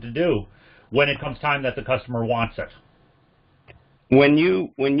it's come to do, when it comes time that the customer wants it. When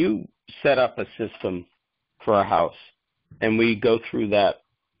you set up a system for a house, and we go through that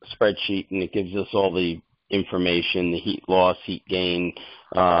spreadsheet, and it gives us all the information, the heat loss, heat gain,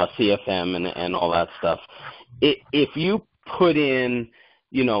 CFM, and all that stuff. If you put in,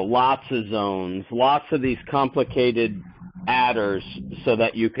 lots of zones, lots of these complicated adders so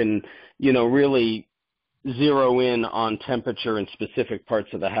that you can, really zero in on temperature in specific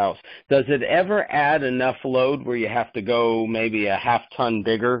parts of the house, does it ever add enough load where you have to go maybe a half ton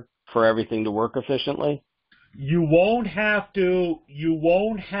bigger for everything to work efficiently? You won't have to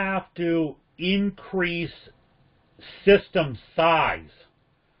increase system size,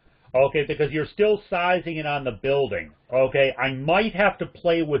 okay, because you're still sizing it on the building, okay? I might have to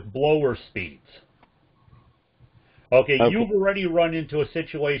play with blower speeds. Okay, you've already run into a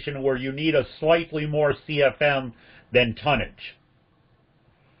situation where you need a slightly more CFM than tonnage.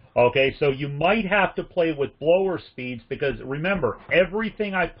 Okay, so you might have to play with blower speeds because, remember,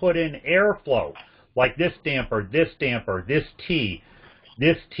 everything I put in airflow, like this damper, this T,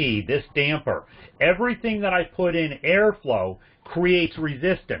 this damper, everything that I put in airflow creates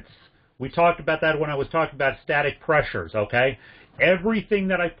resistance. We talked about that when I was talking about static pressures, okay? Everything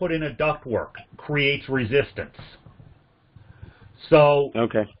that I put in a ductwork creates resistance. So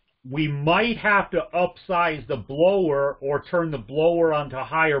we might have to upsize the blower or turn the blower onto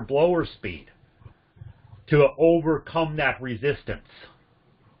higher blower speed to overcome that resistance.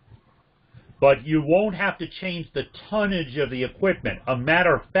 But you won't have to change the tonnage of the equipment. A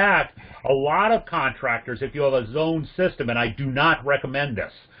matter of fact, a lot of contractors, if you have a zone system, and I do not recommend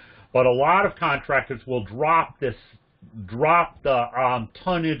this, but a lot of contractors will drop the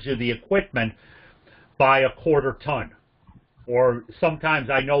tonnage of the equipment by a quarter ton. Or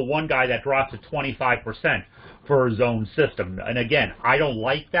sometimes I know one guy that drops it 25% for a zone system. And again, I don't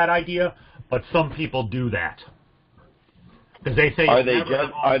like that idea, but some people do that. Because they say...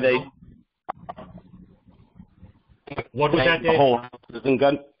 What was that, Dave?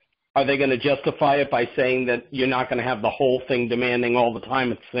 Are they going to justify it by saying that you're not going to have the whole thing demanding all the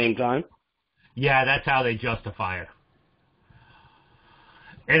time at the same time? Yeah, that's how they justify it.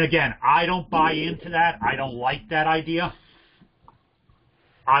 And again, I don't buy into that. I don't like that idea.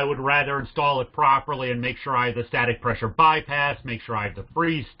 I would rather install it properly and make sure I have the static pressure bypass, make sure I have the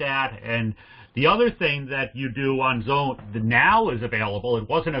freeze stat. And the other thing that you do on zone now is available. It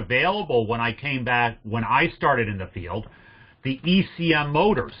wasn't available when I came back, when I started in the field, the ECM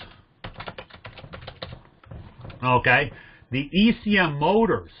motors. Okay? The ECM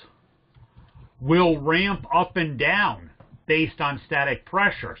motors will ramp up and down based on static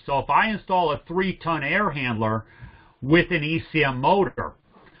pressure. So if I install a 3-ton air handler with an ECM motor,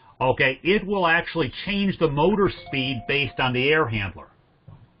 okay, it will actually change the motor speed based on the air handler.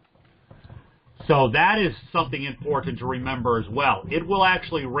 So that is something important to remember as well. It will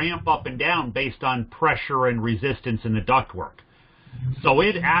actually ramp up and down based on pressure and resistance in the ductwork. So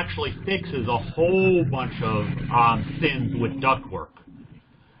it actually fixes a whole bunch of sins with ductwork.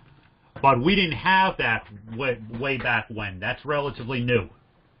 But we didn't have that way back when. That's relatively new.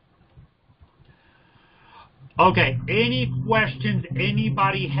 Okay, any questions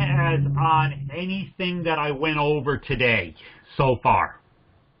anybody has on anything that I went over today so far?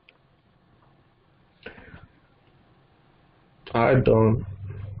 I don't.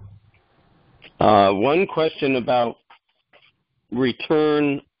 One question about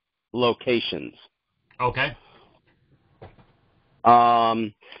return locations. Okay.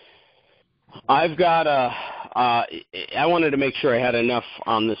 I've got I wanted to make sure I had enough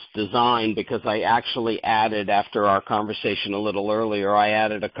on this design because I actually added, after our conversation a little earlier, I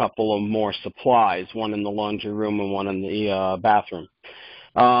added a couple of more supplies, one in the laundry room and one in the bathroom.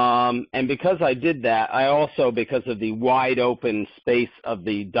 And because I did that, I also, because of the wide open space of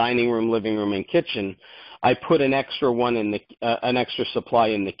the dining room, living room, and kitchen, I put an extra one in an extra supply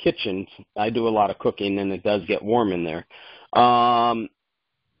in the kitchen. I do a lot of cooking, and it does get warm in there.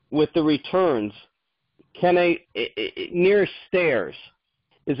 With the returns, near stairs,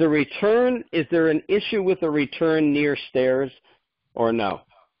 is there an issue with a return near stairs or no?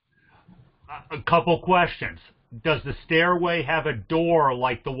 A couple questions. Does the stairway have a door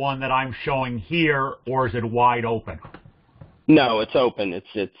like the one that I'm showing here, or is it wide open? No, it's open.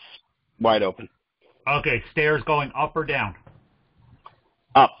 It's wide open. Okay, stairs going up or down?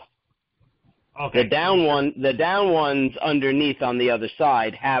 Up. Okay. The down ones underneath on the other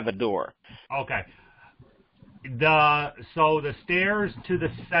side have a door. Okay. So the stairs to the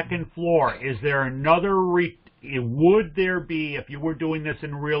second floor, is there another would there be, if you were doing this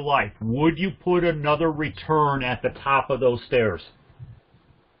in real life, would you put another return at the top of those stairs?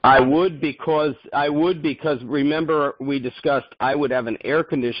 I would because remember we discussed I would have an air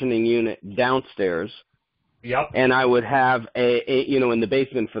conditioning unit downstairs Yep. and I would have in the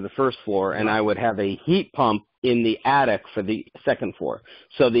basement for the first floor, and I would have a heat pump in the attic for the second floor.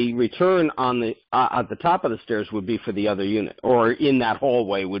 So the return on the at the top of the stairs would be for the other unit, or in that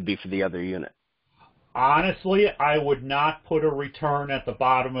hallway would be for the other unit. Honestly, I would not put a return at the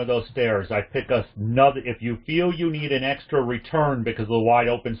bottom of those stairs. I pick another. If you feel you need an extra return because of the wide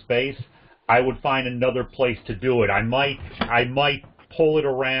open space, I would find another place to do it. I might pull it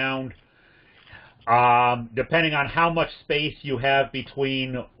around. Depending on how much space you have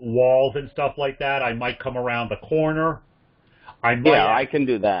between walls and stuff like that, I might come around the corner. I can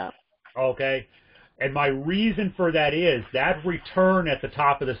do that. Okay. And my reason for that is that return at the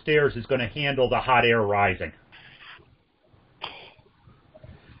top of the stairs is going to handle the hot air rising.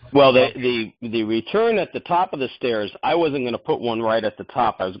 Well, the return at the top of the stairs, I wasn't going to put one right at the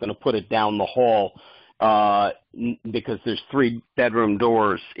top. I was going to put it down the hall because there's 3 bedroom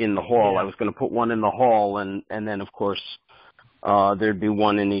doors in the hall. Yeah. I was going to put one in the hall, and then, of course, there'd be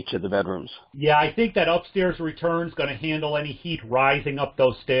one in each of the bedrooms. Yeah, I think that upstairs return is going to handle any heat rising up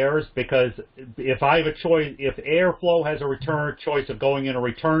those stairs, because if I have a choice, if airflow has a choice of going in a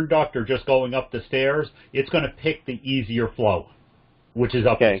return duct or just going up the stairs, it's going to pick the easier flow, which is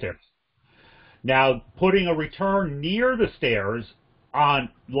up the stairs. Now, putting a return near the stairs on,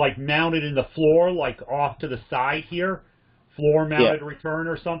 like, mounted in the floor, like off to the side here, floor-mounted return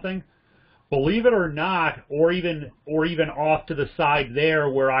or something, believe it or not, or even off to the side there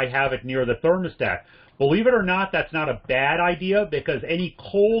where I have it near the thermostat, believe it or not, that's not a bad idea, because any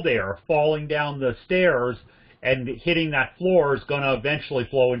cold air falling down the stairs and hitting that floor is going to eventually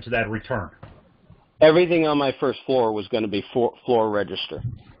flow into that return. Everything on my first floor was going to be floor register.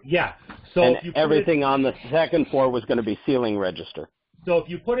 Yeah. So and if you everything on the second floor was going to be ceiling register. So if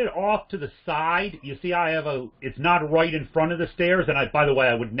you put it off to the side, you see it's not right in front of the stairs, and by the way,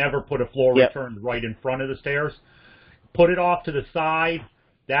 I would never put a floor return right in front of the stairs. Put it off to the side,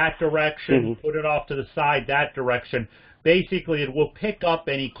 that direction, put it off to the side, that direction. Basically, it will pick up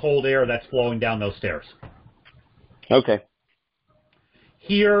any cold air that's flowing down those stairs. Okay.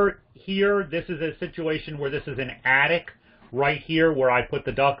 Here, this is a situation where this is an attic right here where I put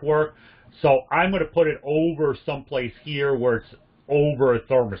the ductwork. So I'm going to put it over someplace here where it's over a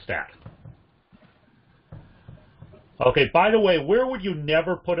thermostat. Okay, by the way, where would you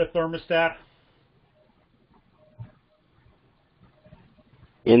never put a thermostat?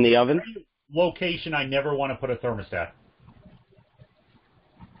 In the oven? Location I never want to put a thermostat.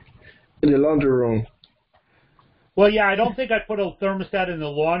 In the laundry room. Well, yeah, I don't think I'd put a thermostat in the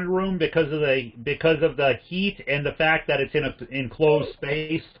laundry room because of the heat and the fact that it's in an enclosed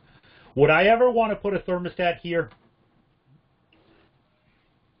space. Would I ever want to put a thermostat here?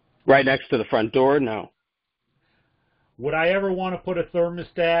 Right next to the front door? No. Would I ever want to put a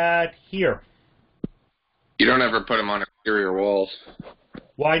thermostat here? You don't ever put them on exterior walls.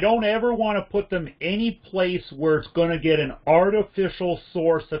 Well, I don't ever want to put them any place where it's going to get an artificial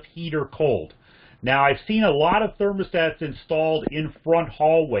source of heat or cold. Now, I've seen a lot of thermostats installed in front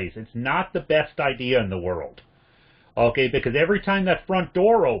hallways. It's not the best idea in the world. Okay, because every time that front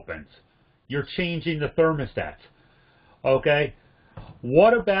door opens, you're changing the thermostats. Okay?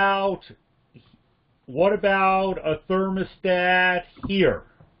 What about a thermostat here?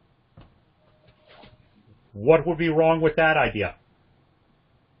 What would be wrong with that idea?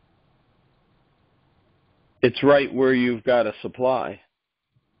 It's right where you've got a supply.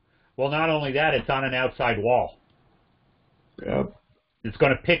 Well, not only that, it's on an outside wall. Yep. It's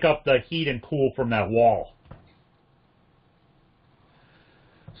going to pick up the heat and cool from that wall.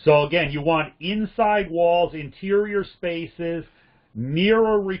 So again, you want inside walls, interior spaces, near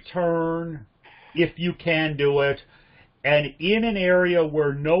a return, if you can do it, and in an area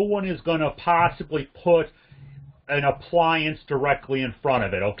where no one is going to possibly put an appliance directly in front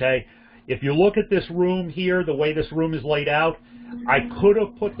of it, okay? If you look at this room here, the way this room is laid out, I could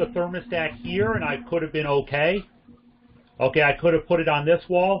have put the thermostat here and I could have been okay. Okay, I could have put it on this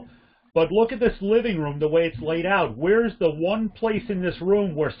wall. But look at this living room, the way it's laid out. Where's the one place in this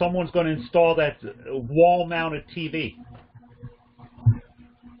room where someone's going to install that wall-mounted TV?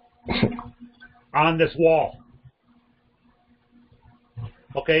 On this wall.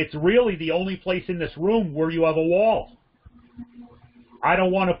 Okay, it's really the only place in this room where you have a wall. I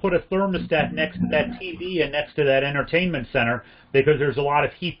don't want to put a thermostat next to that TV and next to that entertainment center because there's a lot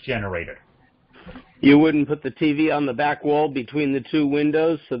of heat generated. You wouldn't put the TV on the back wall between the 2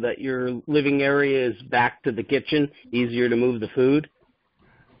 windows so that your living area is back to the kitchen, easier to move the food?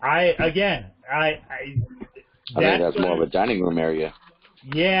 I think that's more of a dining room area.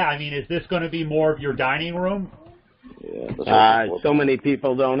 Yeah, I mean, is this going to be more of your dining room? Yeah. So many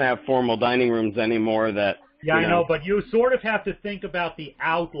people don't have formal dining rooms anymore that Yeah, I know, but you sort of have to think about the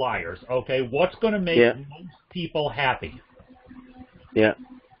outliers, okay? What's going to make most people happy? Yeah.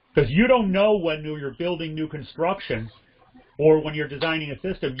 Because you don't know when you're building new construction or when you're designing a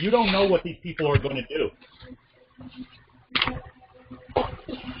system, you don't know what these people are going to do.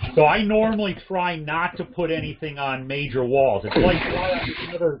 So I normally try not to put anything on major walls. It's like why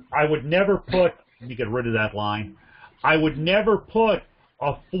I would never put, let me get rid of that line, I would never put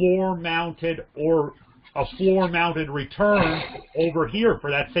a floor-mounted return over here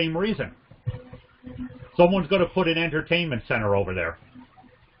for that same reason. Someone's going to put an entertainment center over there.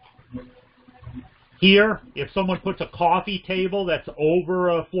 Here, if someone puts a coffee table that's over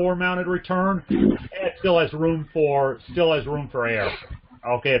a floor-mounted return, it still has room for air.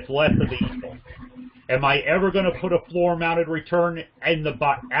 Okay, it's less of the evil. Am I ever going to put a floor-mounted return at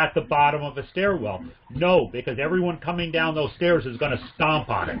the bottom of a stairwell? No, because everyone coming down those stairs is going to stomp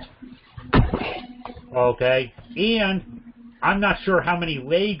on it. Okay, and I'm not sure how many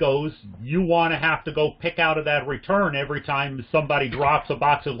Legos you want to have to go pick out of that return every time somebody drops a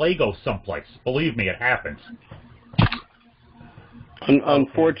box of Legos someplace. Believe me, it happens.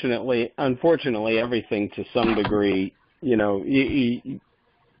 Unfortunately, everything to some degree,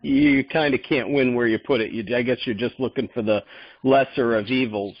 you kind of can't win where you put it. I guess you're just looking for the lesser of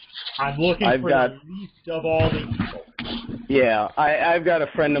evils. I'm looking for the least of all the evils. Yeah, I've got a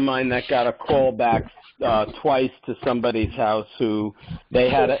friend of mine that got a call back twice to somebody's house who they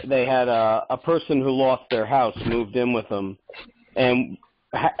had a person who lost their house moved in with them and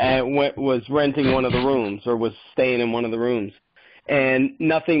was renting one of the rooms or was staying in one of the rooms. And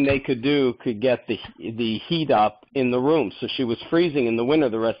nothing they could do could get the heat up in the room. So she was freezing in the winter.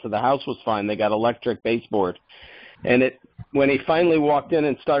 The rest of the house was fine. They got electric baseboard. And when he finally walked in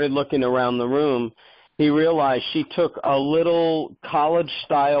and started looking around the room, he realized she took a little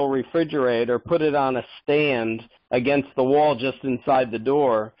college-style refrigerator, put it on a stand against the wall just inside the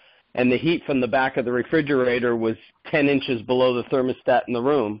door, and the heat from the back of the refrigerator was 10 inches below the thermostat in the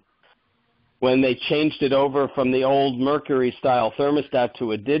room. When they changed it over from the old Mercury-style thermostat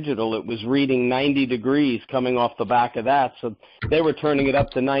to a digital, it was reading 90 degrees coming off the back of that. So they were turning it up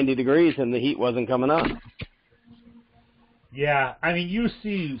to 90 degrees, and the heat wasn't coming on. Yeah, I mean, you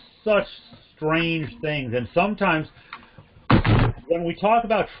see such strange things. And sometimes when we talk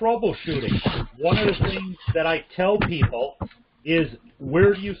about troubleshooting, one of the things that I tell people is,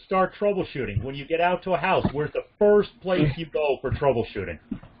 where do you start troubleshooting? When you get out to a house, where's the first place you go for troubleshooting?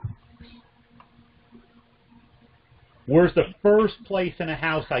 Where's the first place in a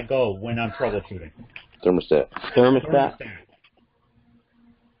house I go when I'm troubleshooting? Thermostat.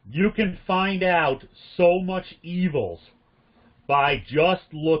 You can find out so much evils by just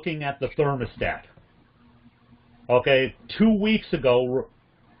looking at the thermostat. Okay, 2 weeks ago,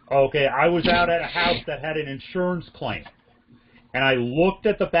 I was out at a house that had an insurance claim, and I looked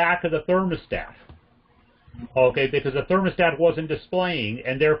at the back of the thermostat. Okay, because the thermostat wasn't displaying,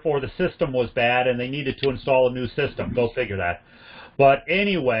 and therefore the system was bad, and they needed to install a new system. Go figure that. But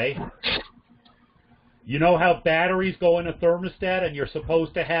anyway, you know how batteries go in a thermostat, and you're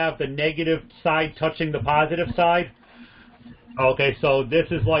supposed to have the negative side touching the positive side? Okay, so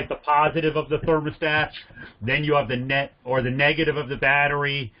this is like the positive of the thermostat. Then you have the negative of the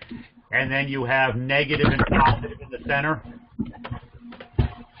battery, and then you have negative and positive in the center.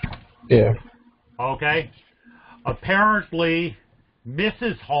 Yeah. Okay. Apparently,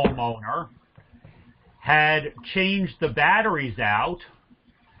 Mrs. Homeowner had changed the batteries out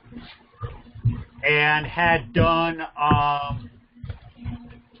and had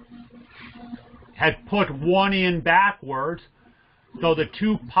put one in backwards, so the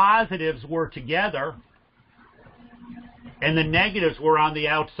two positives were together and the negatives were on the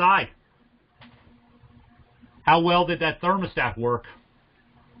outside. How well did that thermostat work?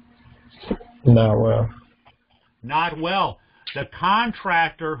 Not well. Not well. The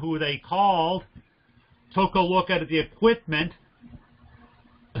contractor who they called took a look at the equipment,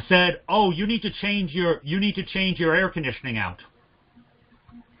 said, "Oh, you need to change your air conditioning out."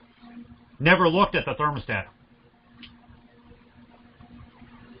 Never looked at the thermostat.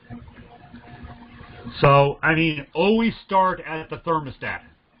 So, I mean, always start at the thermostat,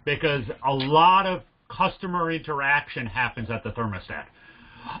 because a lot of customer interaction happens at the thermostat.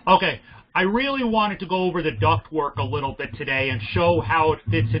 Okay, I really wanted to go over the ductwork a little bit today and show how it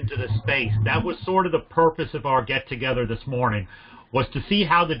fits into the space. That was sort of the purpose of our get-together this morning, was to see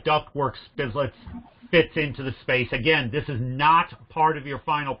how the ductwork fits into the space. Again, this is not part of your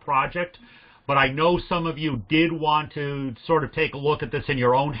final project, but I know some of you did want to sort of take a look at this in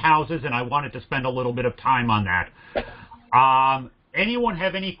your own houses, and I wanted to spend a little bit of time on that. Anyone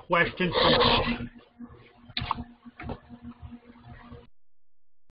have any questions?